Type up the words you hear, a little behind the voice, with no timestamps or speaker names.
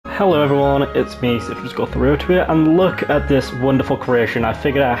Hello everyone, it's me, Citrus302 here, and look at this wonderful creation. I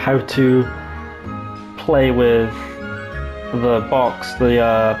figured out how to play with the box,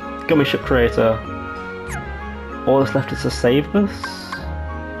 the gummy ship creator. All that's left is to save this.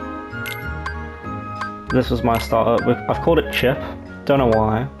 This was my startup. I've called it Chip, don't know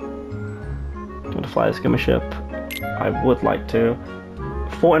why. I'm going to fly this gummy ship. I would like to.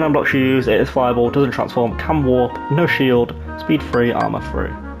 49 blocks you use, it is flyable, doesn't transform, can warp, no shield, speed free, armor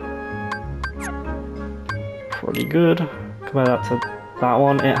free. Pretty good. Compare that to that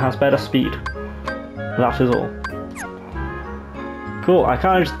one, it has better speed. That is all. Cool, I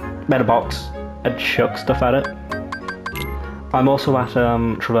kind of just made a box and chuck stuff at it. I'm also at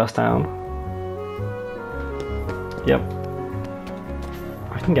Traverse Town. Yep.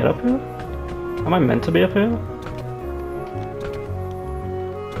 I can get up here? Am I meant to be up here?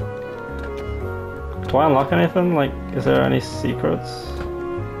 Do I unlock anything? Like, is there any secrets?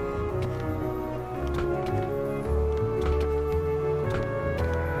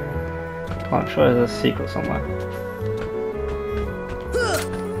 I'm sure there's a secret somewhere.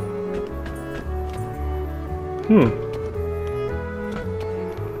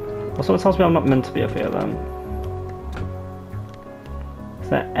 Well, someone tells me I'm not meant to be up here then. Is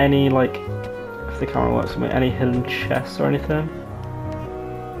there any, like, if the camera works for me, any hidden chests or anything?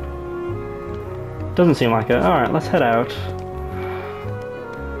 Doesn't seem like it. Alright, let's head out.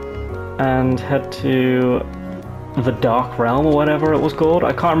 And head to the Dark Realm or whatever it was called.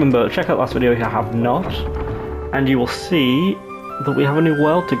 I can't remember. Check out last video if you have not. And you will see that we have a new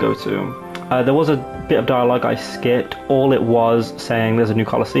world to go to. There was a bit of dialogue I skipped. All it was saying there's a new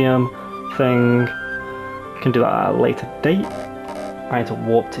Colosseum thing. Can do that at a later date. I need to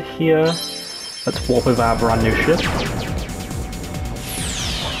warp to here. Let's warp with our brand new ship.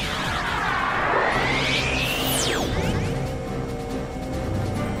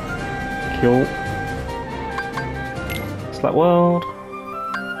 Cool. Select world.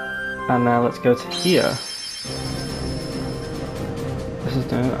 And now let's go to here. This is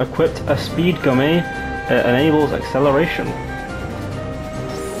doing equipped a speed gummy. It enables acceleration.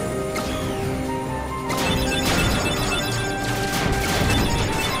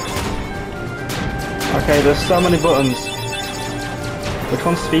 Okay, there's so many buttons. Which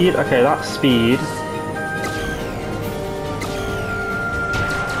one's speed? Okay, that's speed.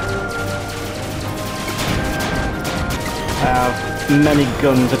 I have many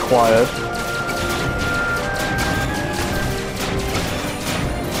guns acquired.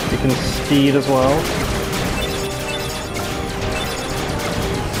 You can speed as well.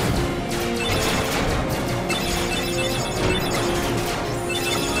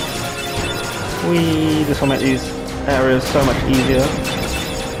 This will make these areas so much easier.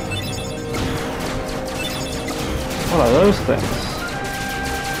 What are those things?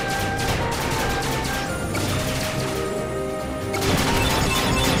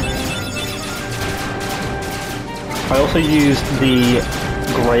 I also used the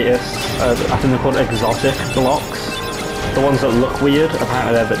greatest, I think they're called exotic blocks. The ones that look weird,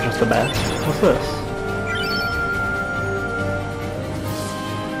 apparently they're just the best. What's this?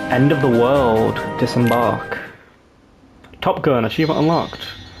 End of the world, disembark. Top Gun, achievement unlocked.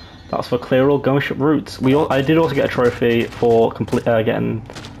 That's for clear all gummy ship routes. I did also get a trophy for getting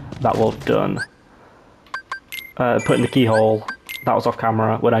that world done. Putting the keyhole. That was off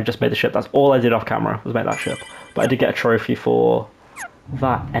camera when I just made the ship. That's all I did off camera, was make that ship. But I did get a trophy for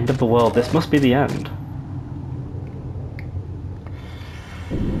that. End of the world. This must be the end.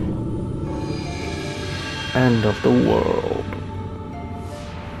 End of the world.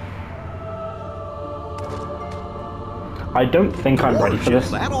 I don't think I'm ready for this.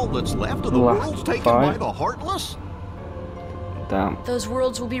 Is that all that's left of the worlds taken by the Heartless? Damn. Those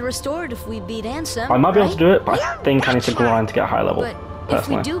worlds will be restored if we beat Ansem. I might be able to do it, but I think I need to grind to get a high level. But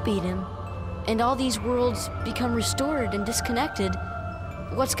personally. if we do beat him, and all these worlds become restored and disconnected,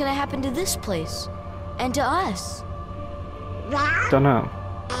 what's gonna happen to this place? And to us? Don't know.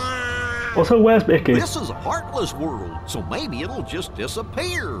 Also, where's Mickey? This is a Heartless world, so maybe it'll just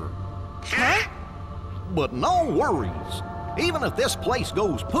disappear. Huh? But no worries. Even if this place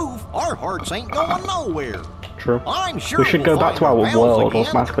goes poof, our hearts ain't going nowhere. True. I'm sure we should go back to our world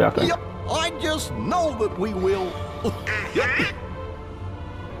automatically, I think. Yep, I just know that we will.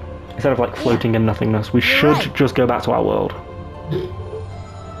 Instead of like floating in nothingness, we should just go back to our world.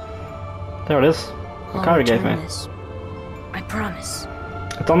 There it is. What Kyrie gave me. I promise.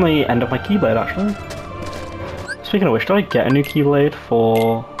 It's on the end of my Keyblade, actually. Speaking of which, did I get a new Keyblade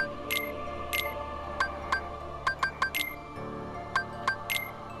for...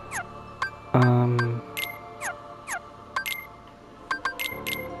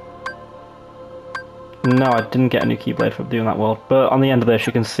 No, I didn't get a new Keyblade for doing that world, but on the end of this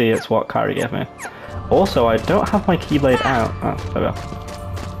you can see it's what Kairi gave me. Also, I don't have my Keyblade out. Oh, there we go.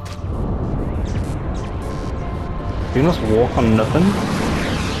 You can just walk on nothing?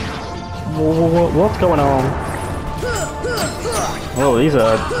 What's going on? Oh, these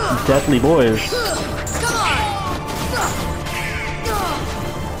are deadly boys.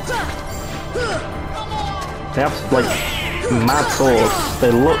 They have, like, mad swords.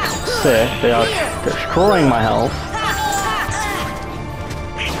 They look sick. They are destroying my health.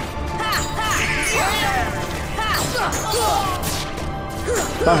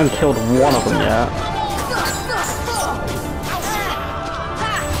 I haven't killed one of them yet.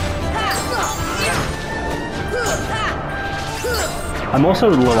 I'm also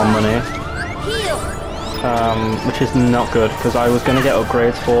low on money, which is not good because I was gonna get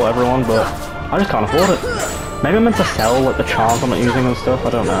upgrades for everyone, but I just can't afford it. Maybe I'm meant to sell like the charms I'm not using and stuff. I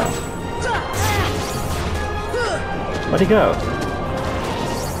don't know. Where'd he go?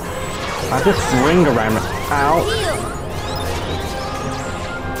 I have this ring around me. Ow!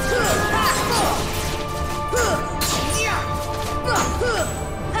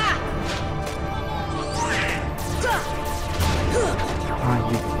 Ah,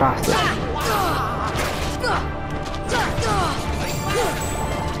 you bastard.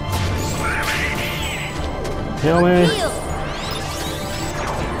 Heal me.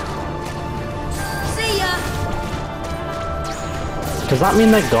 See ya. Does that mean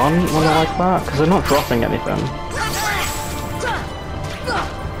they're gone when they're like that? Because they're not dropping anything.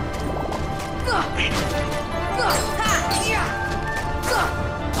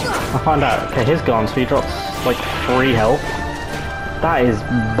 I found out. Okay, he's gone, so he drops like 3 health. That is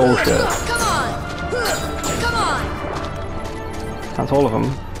bullshit. Come on. Come on. That's all of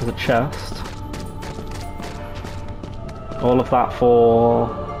them. There's a chest. All of that for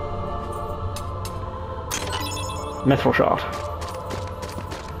Mithril Shard.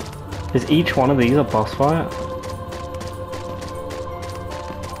 Is each one of these a boss fight?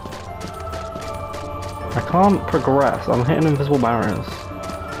 I can't progress. I'm hitting invisible barriers.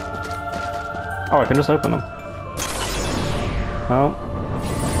 Oh, I can just open them. Oh.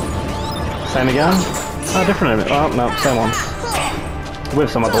 Same again? Oh, different. Oh, no, same ones.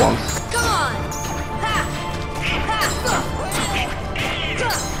 With some other ones.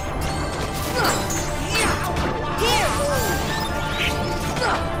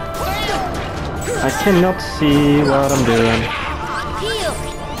 I cannot see what I'm doing.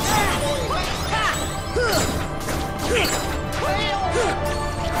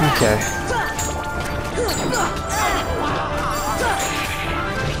 Okay.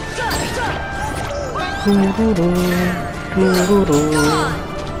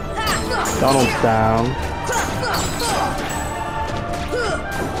 Donald's down.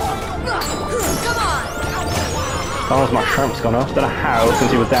 Donald's my shrimp's gone off. Don't know how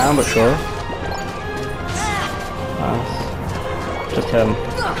since he was down, but sure. Just him.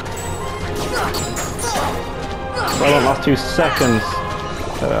 Well, that last 2 seconds.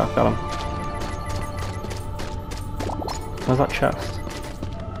 There we are, got him. Where's that chest?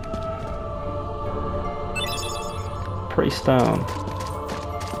 Pretty stone.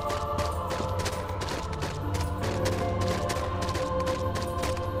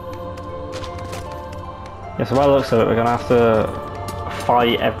 Yeah, so by the looks of it, we're gonna have to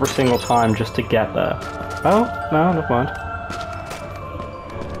fight every single time just to get there. Oh, no, never mind.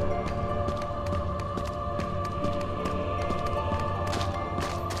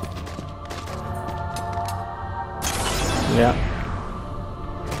 Yeah.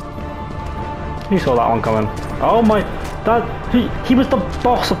 You saw that one coming. Oh my, he was the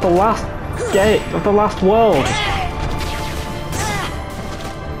boss of the last gate of the last world.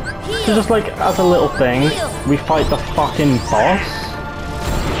 So just like as a little thing, we fight the fucking boss.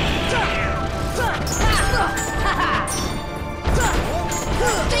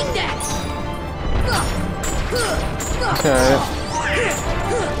 Okay.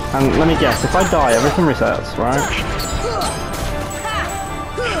 And let me guess, if I die, everything resets, right?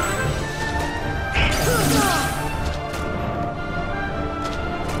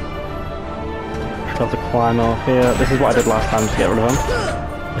 Have to climb off here. This is what I did last time to get rid of him.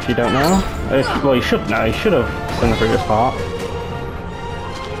 If you don't know. Well, you should know. You should have seen the previous part.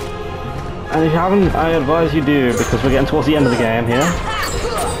 And if you haven't, I advise you do, because we're getting towards the end of the game here.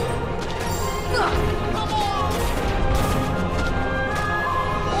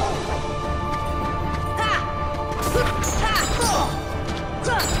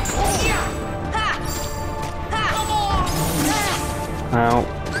 Ow.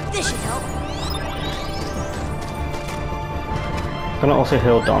 This should help. I'm gonna also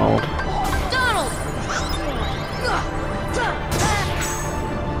heal Donald. Donald!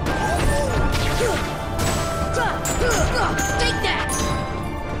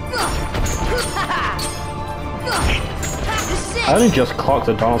 I only just clocked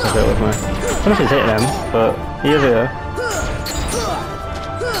that Donaldson's here with me. I don't know if he's hitting him, but he is here.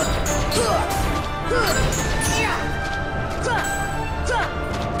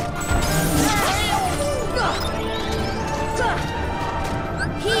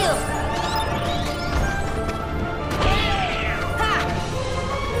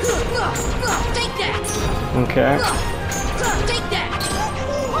 Okay. Take that!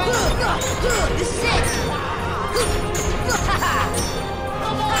 This is it!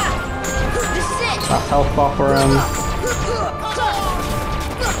 This is it! That's health bar for him.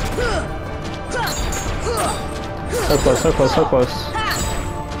 So close, so close, so close.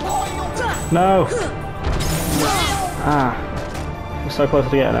 No! Ah. We're so close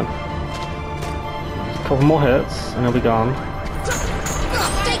to getting him. A couple more hits and he'll be gone.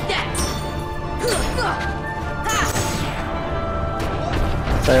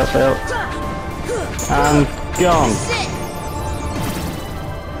 Stay up, stay up. And gone.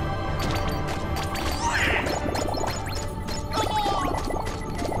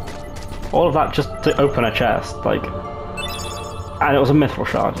 All of that just to open a chest, like... And it was a mithril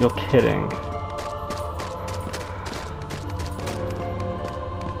shard, you're kidding.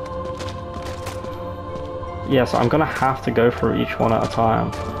 Yeah, so I'm gonna have to go through each one at a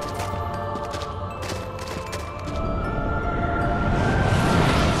time.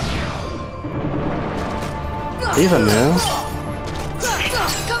 These are new.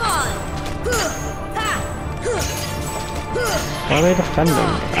 Why are they defending?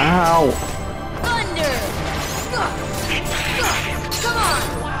 Ow! Thunder! Come on!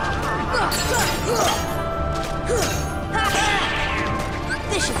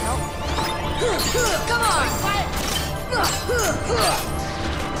 This should help. Come on!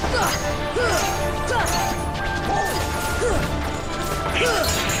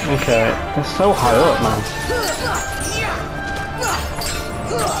 Okay, they're so high up, man.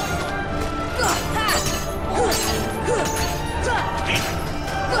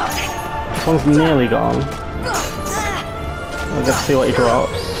 This one's nearly gone. We'll just see what he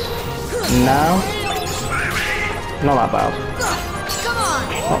drops. Now? Not that bad.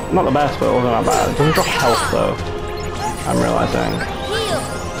 Not the best, but it wasn't that bad. It doesn't drop health though, I'm realising.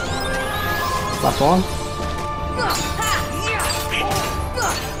 Last one.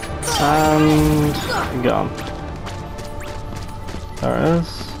 And gone. There it is.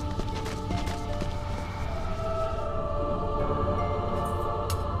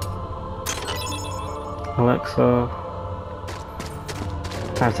 Elixir.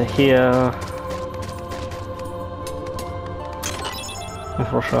 Out to here.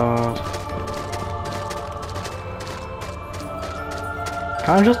 Mithril shard.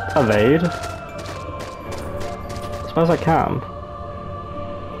 Can I just evade? I suppose I can.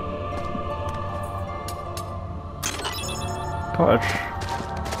 Cottage.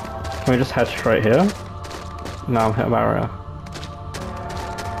 Can we just head straight here? No, I'm hitting a barrier.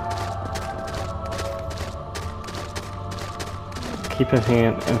 Keep hitting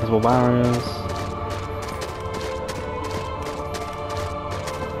invisible barriers.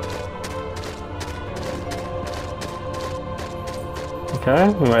 Okay,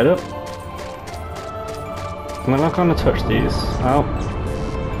 we made it. We're not going to touch these. Oh.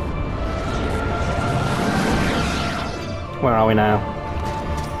 Where are we now?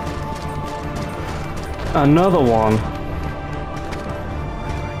 Another one.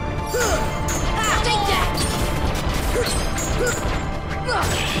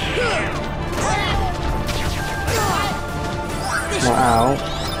 Wow.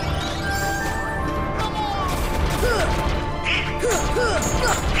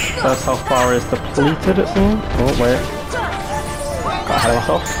 First health bar is depleted, it seems. Oh, wait. Got ahead of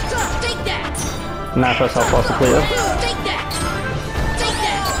myself. Now first health bar is depleted.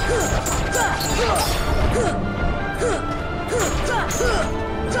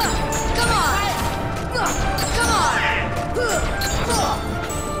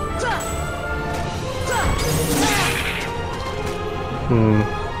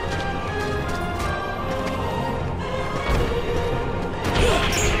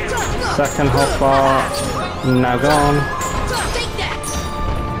 Second health bar, now gone.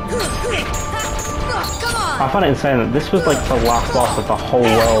 I find it insane that this was like the last boss of the whole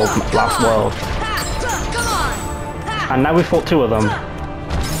world, last world. And now we fought two of them.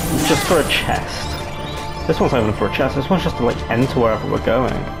 Just for a chest. This one's not even for a chest, this one's just to like enter wherever we're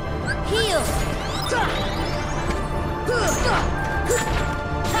going.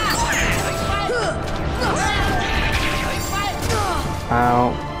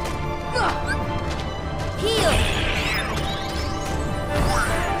 Ow.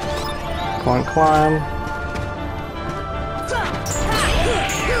 Come on, climb.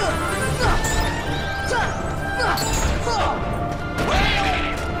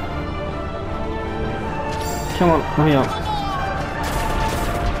 Come on, let me up.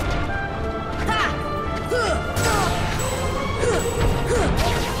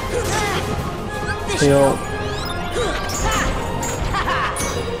 Heal.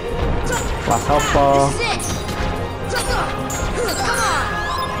 Last health bar.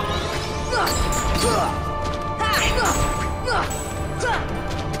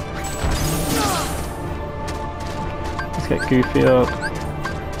 Let's get Goofy up.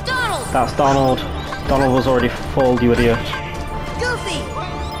 That's Donald. Donald was already full, you idiot. Goofy!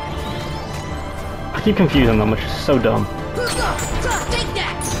 I keep confusing them, which is so dumb. Take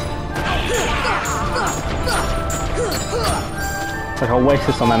that! It's like I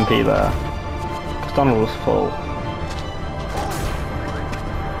wasted some MP there. Because Donald was full.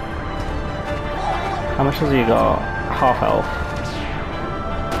 How much has he got? Half health.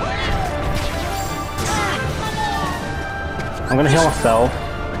 I'm gonna heal myself.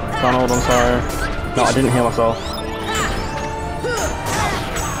 Donald, I'm sorry. No, I didn't heal myself.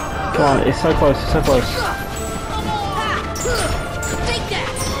 Come on, it's so close, it's so close.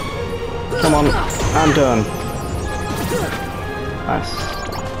 Come on, I'm done. Nice.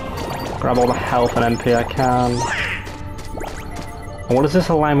 Grab all the health and MP I can. And what does this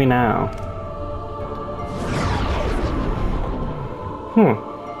allow me now?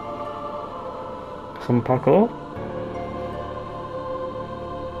 Some parkour?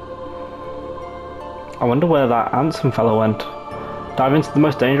 I wonder where that Ansem fellow went. Dive into the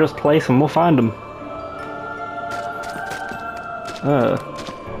most dangerous place and we'll find him.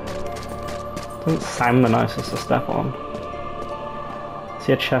 Doesn't sound the nicest to step on.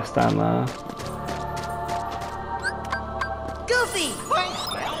 See a chest down there. Goofy!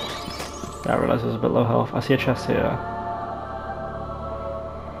 Yeah, I realised it was a bit low health. I see a chest here.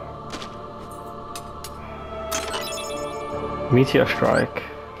 Meteor Strike.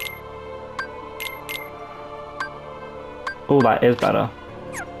 Oh, that is better.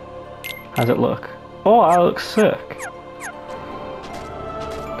 How's it look? Oh, that looks sick.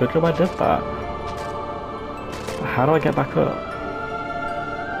 Good job I did that. How do I get back up?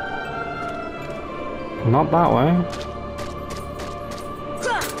 Not that way.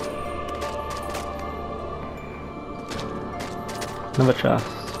 Another chest.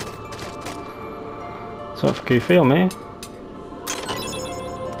 So for Goofy or me?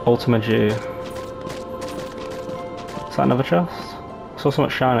 Ultimate G. Is that another chest? I saw so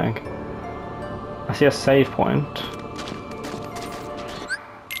much shining. I see a save point.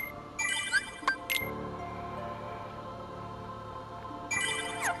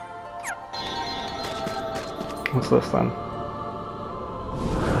 What's this then?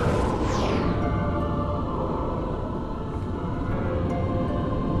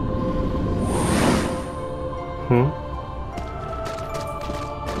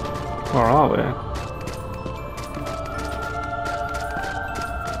 Where are we?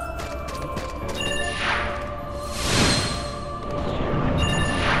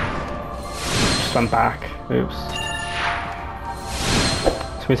 Just went back. Oops.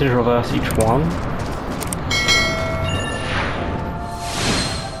 So we need to reverse each one.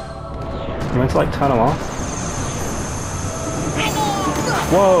 I'm meant to like turn them off.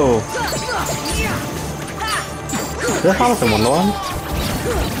 Whoa! Is this Alice in Wonderland?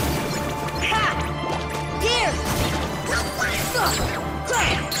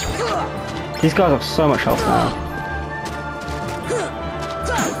 These guys have so much health now.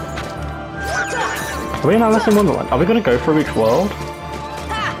 Are we in Alice in Wonderland? Are we going to go through each world?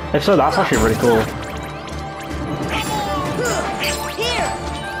 If so, that's actually really cool.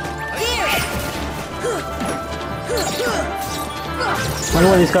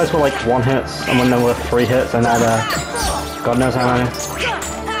 Remember when these guys were like 1 hits, and when there were 3 hits, and now they're God knows how many.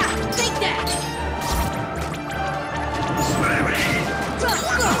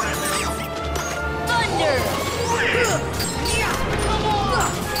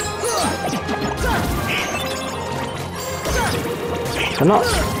 They're not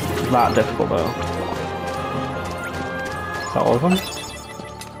that difficult though. Is that all of them?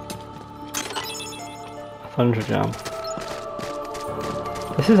 Thunder Jam.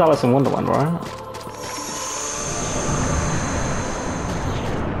 This is Alice in Wonderland, right?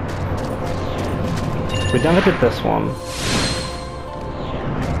 We never did this one.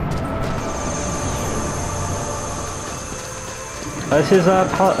 This is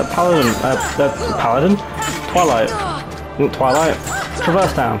Paladin. Paladin? Twilight. Twilight.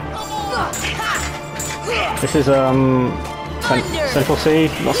 Traverse Town. This is Central C,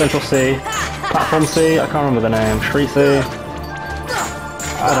 not Central C. Platform C. I can't remember the name. Street C.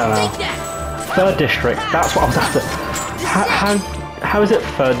 I don't know. 3rd District, that's what I was after. How is it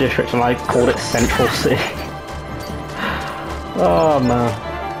 3rd District and I called it Central C? Oh man.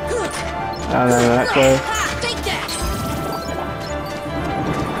 And then the next wave. Take that!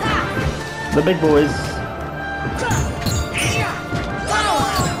 The big boys.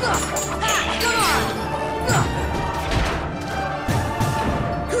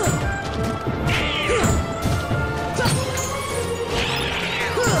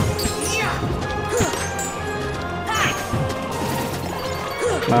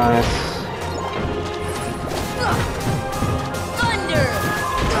 Nice. Thunder!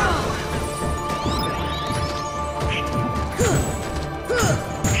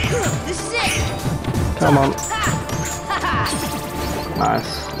 This is it! Come on.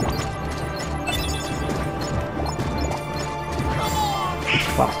 Nice.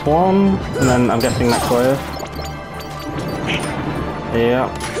 Last one, and then I'm guessing next wave. Yeah.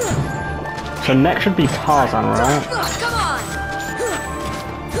 So next should be Tarzan, right? Come on!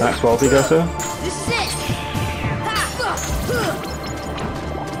 The next world we go to? This is it!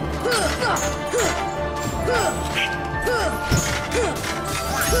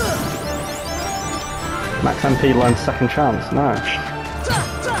 Max MP learns second chance. Nice.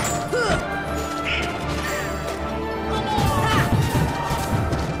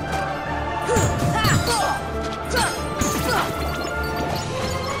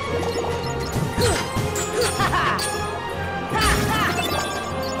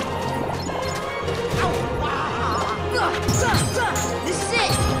 This is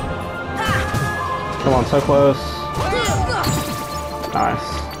it! Come on, so close. Nice.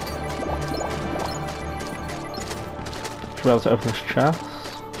 Should be able to open this chest.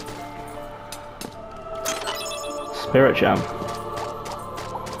 Spirit gem.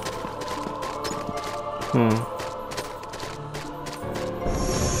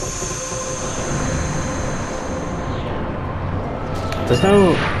 There's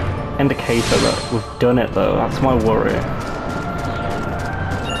no indicator that we've done it though, that's my worry.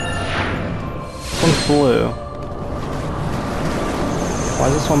 This one's blue. Why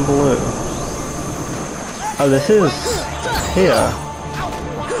is this one blue? Oh, this is here.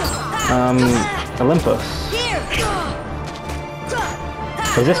 Olympus.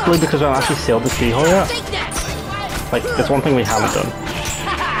 Is this blue because we haven't actually sealed the keyhole yet? Like, there's one thing we haven't done.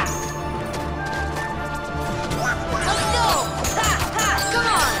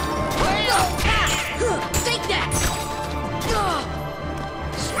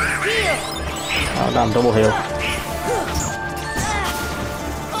 Oh damn, double heal.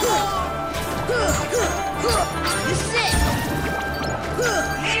 This is it!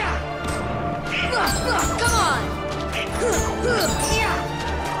 Come on!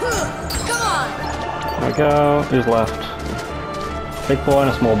 Come on! There we go. Who's left? Big boy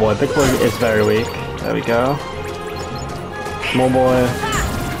and a small boy. Big boy is very weak. There we go. Small boy.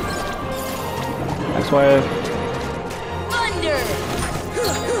 Next wave. Thunder!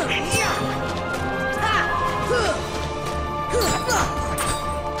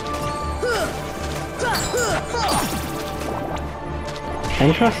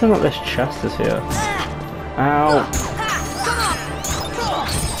 Interesting that this chest is here. Ow.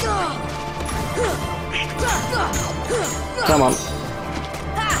 Come on.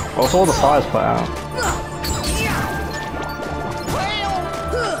 Also, all the fires put out.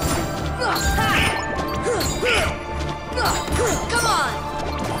 Come on!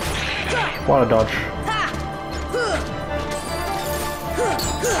 What a dodge.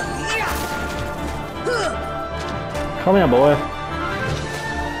 Come here, boy.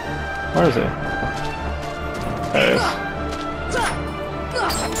 Where is he? There he is.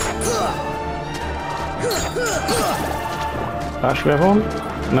 Should we have one?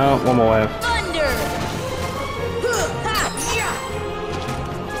 No, one more wave. Thunder!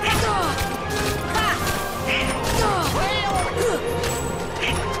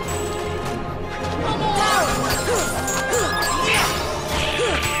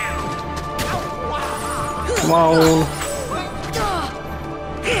 Come on.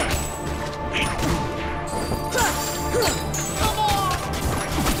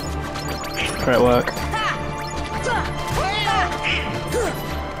 Great work.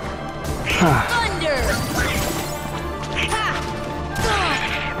 Thunder!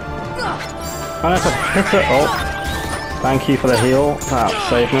 I know if I hit it. Oh, thank you for the heal. That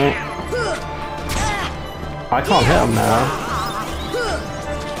saved me. I can't hit him now.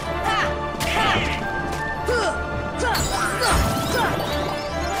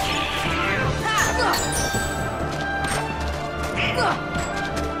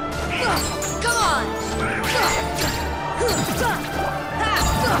 Come on!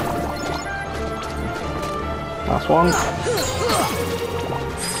 Last one.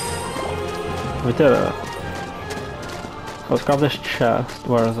 We did it. Let's grab this chest.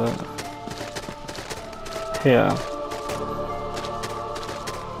 Where is it? Here.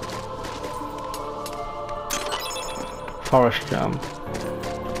 Forest gem.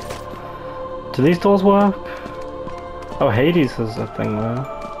 Do these doors work? Oh, Hades has a thing there.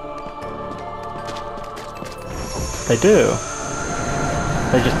 They do.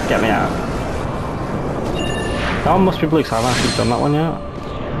 They just get me out. That one must be blue because I haven't actually done that one yet.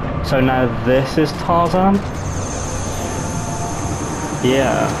 So now this is Tarzan?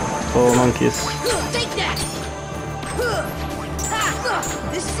 Yeah. All monkeys. Take that!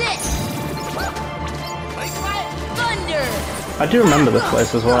 This is it! Thunder! I do remember this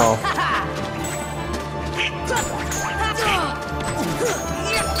place as well.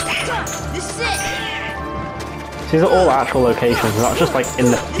 This is it! These are all actual locations, not just like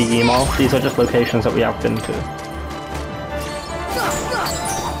in the theme of. These are just locations that we have been to.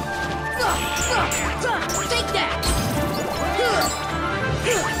 Take that!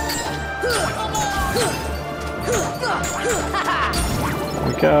 There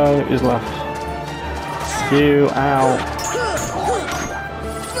we go, who's left? You out.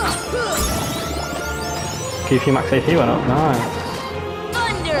 QQ max AP went up, nice.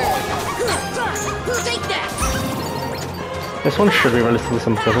 Thunder! Take that! This one should be relatively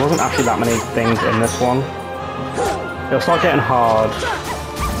simple because there wasn't actually that many things in this one. It'll start getting hard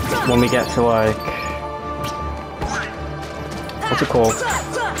when we get to like... What's it called?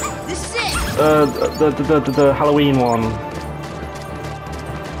 This is it! The Halloween one.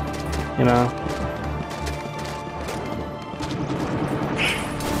 You know?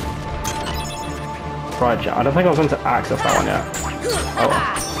 Right, I don't think I was going to access that one yet. Oh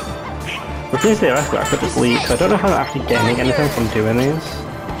well. Which means theoretically I could just leave, because I don't know if I'm actually gaining anything from doing these.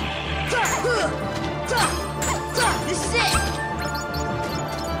 This is it!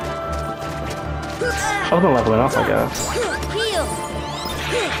 Other than leveling up, I guess. Heal!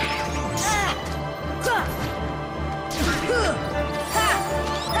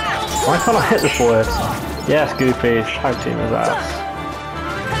 Why can't I hit this boy? Yes, Goofy, tag team his ass.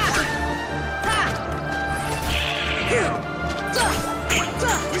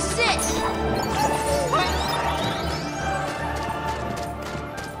 This is it!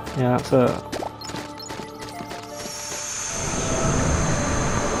 Yeah, that's it.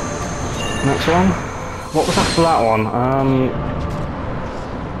 Next one? What was after that one? I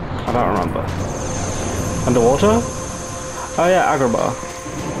don't remember. Underwater? Oh yeah, Agrabah.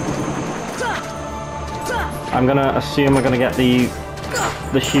 I'm gonna assume we're gonna get the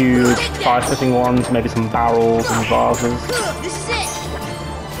huge fire-spitting ones, maybe some barrels and vases. This is it!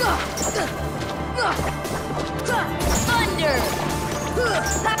 Thunder!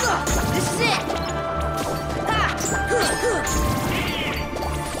 This is it!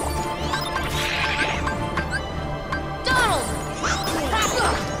 Donald!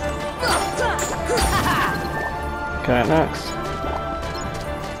 Okay, next.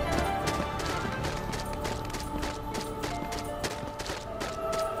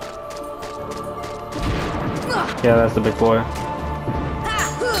 Yeah, that's the big boy.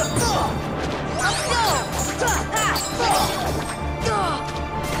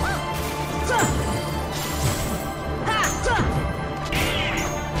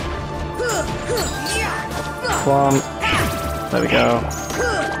 Come on. There we go.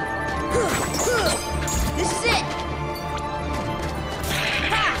 This is it!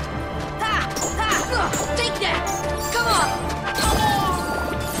 Take that! Come on!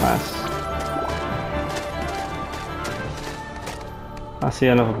 Nice. I see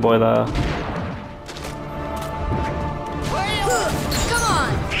another boy there. Come on!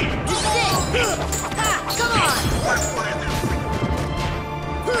 This is it! Come on!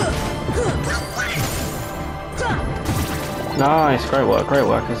 Nice, great work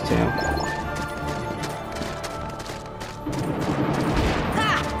as a team.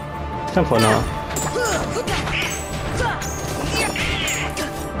 Simple enough.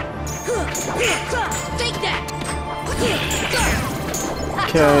 Take that!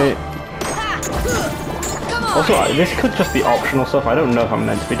 Okay. Come on! Also, this could just be optional stuff. I don't know if I'm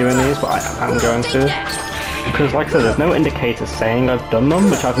meant to be doing these, but I am going to. Because, like I said, there's no indicator saying I've done them,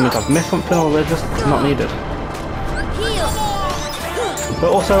 which either means I've missed something or they're just not needed. But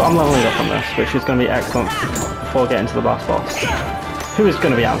also, I'm leveling up on this, which is going to be excellent before getting to the last boss. Who is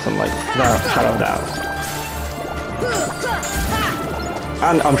going to be handsome, like, without a shadow of doubt.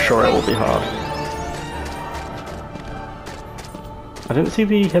 And I'm sure it will be hard. I didn't see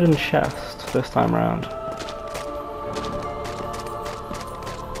the hidden chest this time around.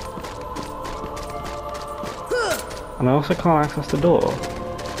 And I also can't access the door.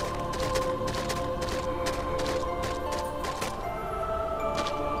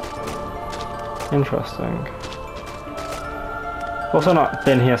 Interesting. Also not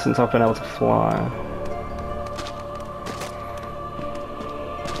been here since I've been able to fly.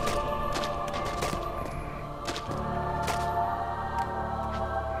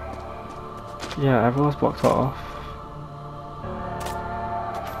 Yeah, everyone's blocked off.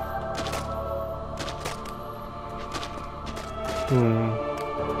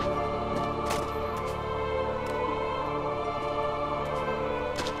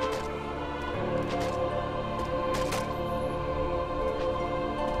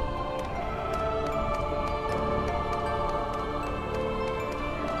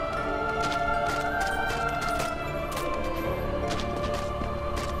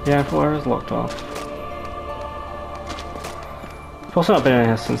 Yeah, floor is locked off. I've also not been in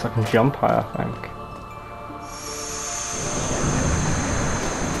here since I can jump high, I think.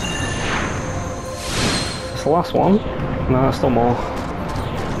 It's the last one? No, there's still more.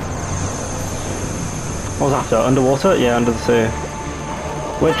 What was after? Underwater? Yeah, under the sea.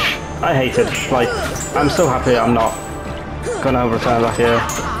 Which I hated. Like, I'm so happy I'm not gonna return back here.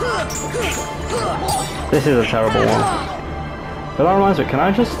 This is a terrible one. But that reminds me, can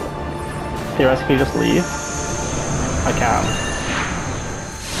I just theoretically just leave? I can.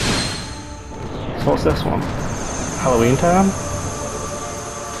 So what's this one? Halloween Town?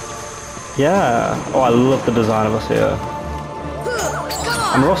 Yeah. Oh, I love the design of us here.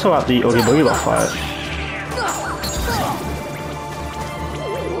 And we're also at the Oogie Boogie boss fight.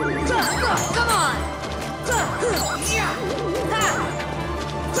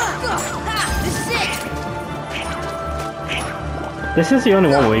 This is the only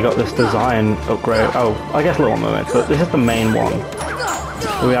one where we got this design upgrade. Oh, I guess Little Mermaid, but this is the main one.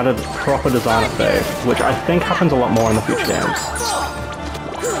 We added a proper design update, which I think happens a lot more in the future games.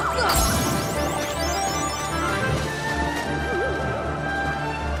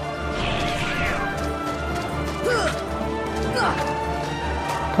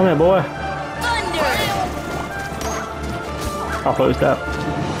 Come here, boy. I thought he was dead.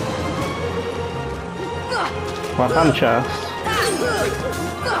 Well, I found the chest.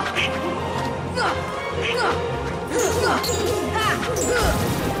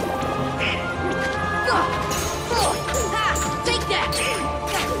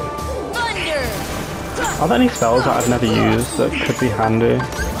 Are there any spells that I've never used that could be handy?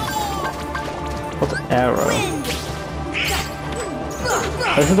 What's arrow?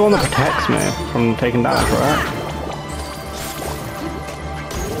 This is the one that protects me from taking damage, right?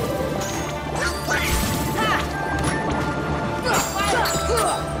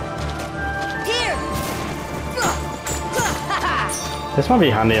 This might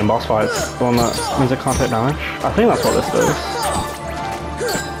be handy in boss fights, the one that means I can't take damage. I think that's what this does.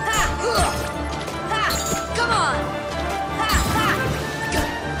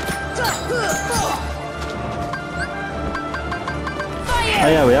 Oh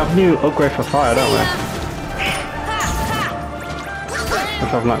yeah, we have a new upgrade for fire, don't we?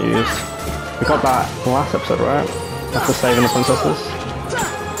 Which I've not used. We got that last episode, right? After saving the princesses.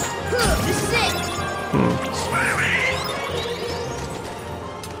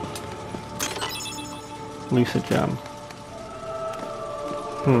 Lucid gem.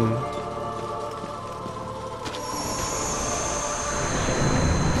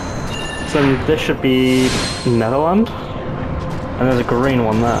 So this should be Netherland, and there's a green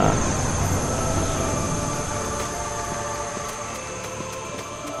one there.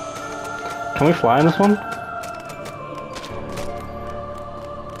 Can we fly in this one?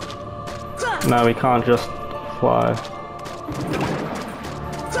 No, we can't just fly.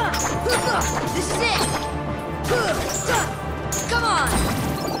 This is it. Come on.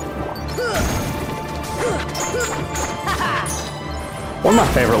 One of my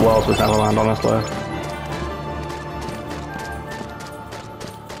favourite worlds was Netherland, honestly.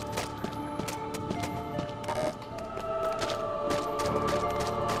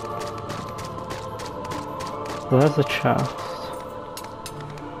 Where's the chest?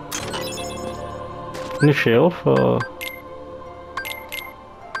 New shield for...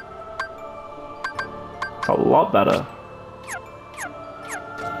 It's a lot better.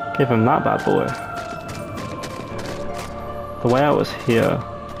 Give him that bad boy. The way out was here.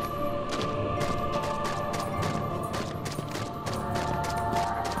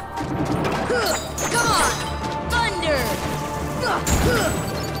 Come on. Thunder.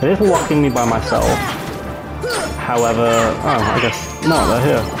 It is locking me by myself. However, oh, I guess no, they're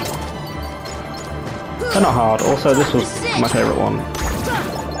here. They're not hard. Also, this was my favourite one.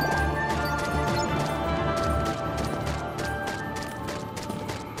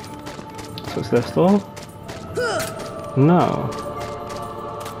 So it's this door? No.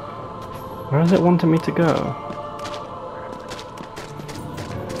 Where is it wanting me to go?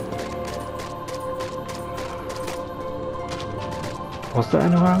 Was there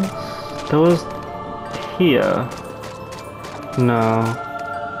anywhere else? There was... here. No.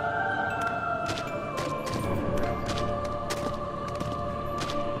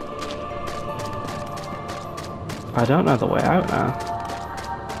 I don't know the way out now.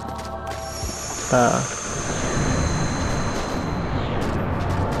 There.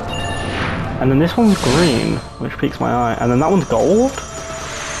 And then this one's green, which piques my eye. And then that one's gold?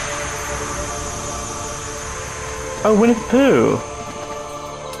 Oh, Winnie the Pooh!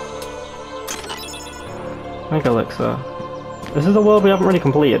 Mega Elixir. This is a world we haven't really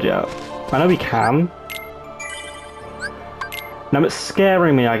completed yet. I know we can. Now it's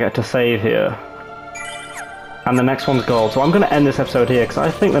scaring me I get to save here. And the next one's gold, so I'm going to end this episode here, because I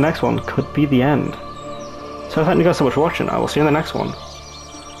think the next one could be the end. So thank you guys so much for watching, I will see you in the next one.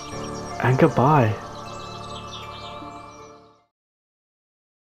 And goodbye.